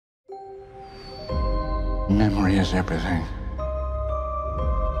Memory is everything.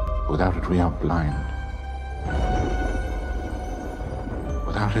 Without it, we are blind.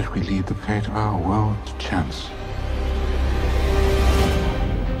 Without it, we leave the fate of our world to chance.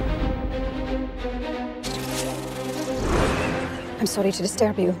 I'm sorry to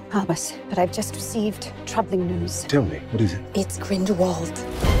disturb you, Albus, but I've just received troubling news. Tell me, what is it? It's Grindelwald.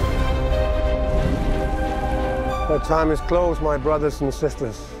 The time is closed, my brothers and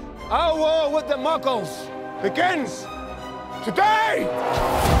sisters. Our war with the Muggles begins today!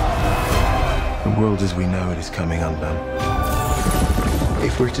 The world as we know it is coming undone.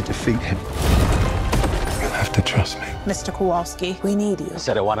 If we're to defeat him, you'll have to trust me. Mr. Kowalski, we need you. I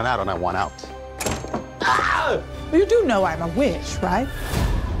said I want an out and I want out. You do know I'm a witch, right?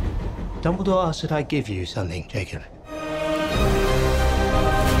 Dumbledore asked that I give you something, Jacob.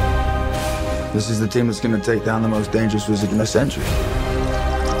 This is the team that's going to take down the most dangerous wizard in the century.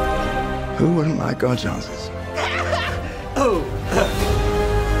 Who wouldn't like our chances? Oh!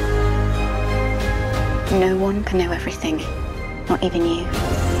 No one can know everything, not even you.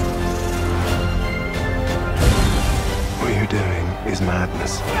 What you're doing is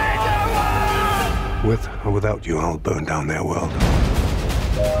madness. With or without you, I'll burn down their world.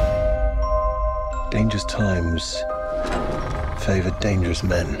 Dangerous times favor dangerous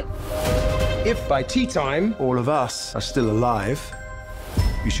men. If by tea time, All of us are still alive.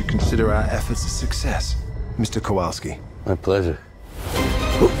 You should consider our efforts a success, Mr. Kowalski. My pleasure.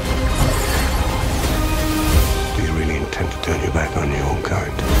 Do you really intend to turn your back on your own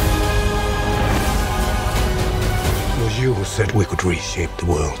kind? It was you who said we could reshape the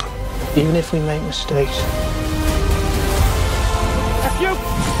world. Even if we make mistakes.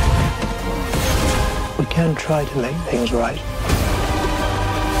 We can try to make things right.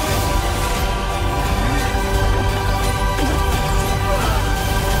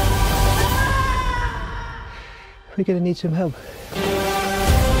 We're gonna need some help.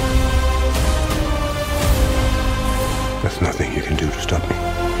 There's nothing you can do to stop me.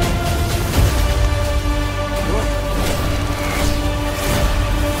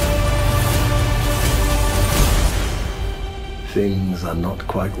 Things are not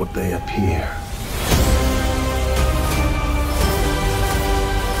quite what they appear.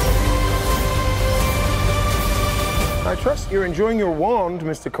 I trust you're enjoying your wand,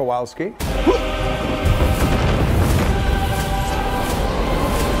 Mr. Kowalski.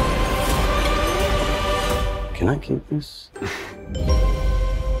 Can I keep this?